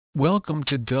Welcome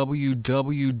to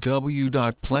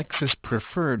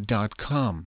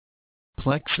www.plexuspreferred.com.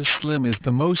 Plexus Slim is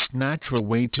the most natural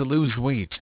way to lose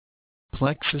weight.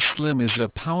 Plexus Slim is a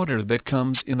powder that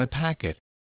comes in a packet.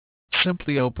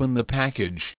 Simply open the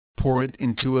package, pour it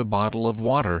into a bottle of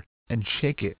water, and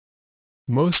shake it.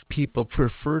 Most people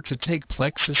prefer to take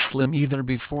Plexus Slim either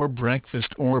before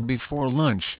breakfast or before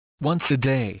lunch, once a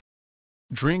day.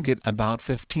 Drink it about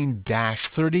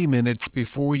 15-30 minutes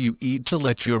before you eat to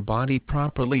let your body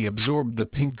properly absorb the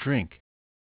pink drink.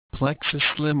 Plexus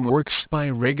Slim works by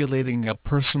regulating a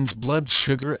person's blood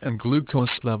sugar and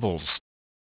glucose levels.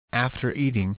 After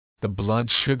eating, the blood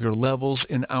sugar levels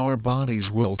in our bodies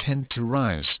will tend to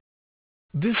rise.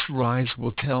 This rise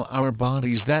will tell our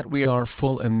bodies that we are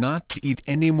full and not to eat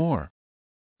anymore.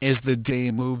 As the day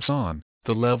moves on,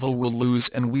 the level will lose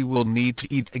and we will need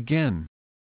to eat again.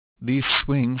 These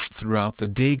swings throughout the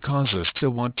day cause us to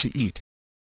want to eat.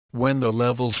 When the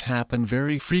levels happen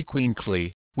very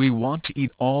frequently, we want to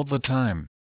eat all the time.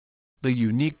 The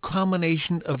unique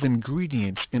combination of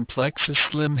ingredients in Plexus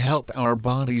Slim help our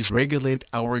bodies regulate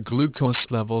our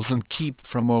glucose levels and keep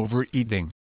from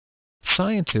overeating.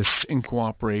 Scientists in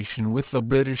cooperation with the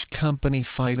British company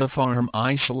Phytofarm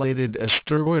isolated a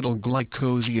steroidal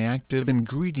glycose-active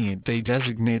ingredient they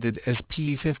designated as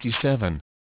P57.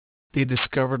 They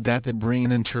discovered that the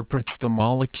brain interprets the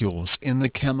molecules in the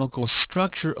chemical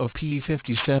structure of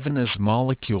P57 as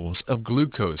molecules of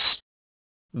glucose.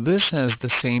 This has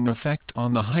the same effect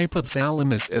on the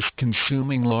hypothalamus as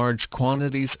consuming large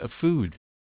quantities of food.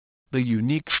 The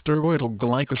unique steroidal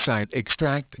glycoside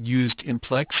extract used in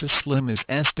Plexus Slim is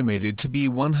estimated to be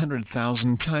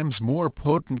 100,000 times more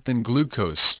potent than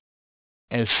glucose.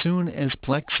 As soon as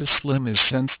Plexus Slim is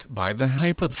sensed by the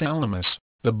hypothalamus,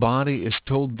 the body is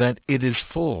told that it is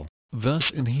full, thus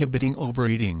inhibiting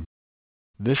overeating.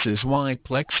 This is why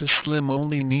Plexus Slim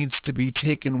only needs to be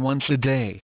taken once a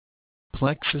day.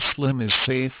 Plexus Slim is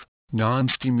safe,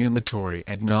 non-stimulatory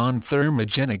and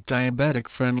non-thermogenic, diabetic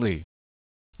friendly.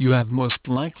 You have most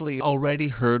likely already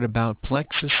heard about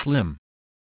Plexus Slim,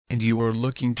 and you are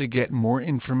looking to get more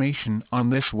information on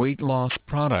this weight loss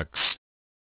products.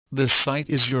 This site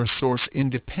is your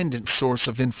independent source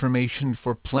of information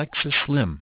for Plexus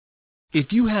Slim.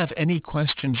 If you have any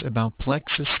questions about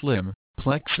Plexus Slim,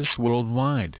 Plexus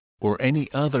Worldwide, or any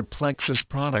other Plexus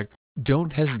product,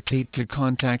 don't hesitate to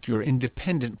contact your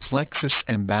independent Plexus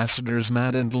ambassadors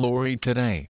Matt and Lori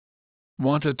today.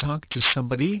 Want to talk to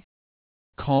somebody?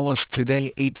 Call us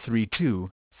today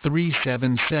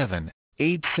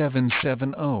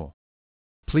 832-377-8770.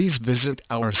 Please visit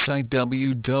our site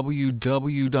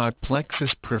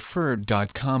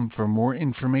www.plexuspreferred.com for more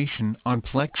information on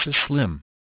Plexus Slim.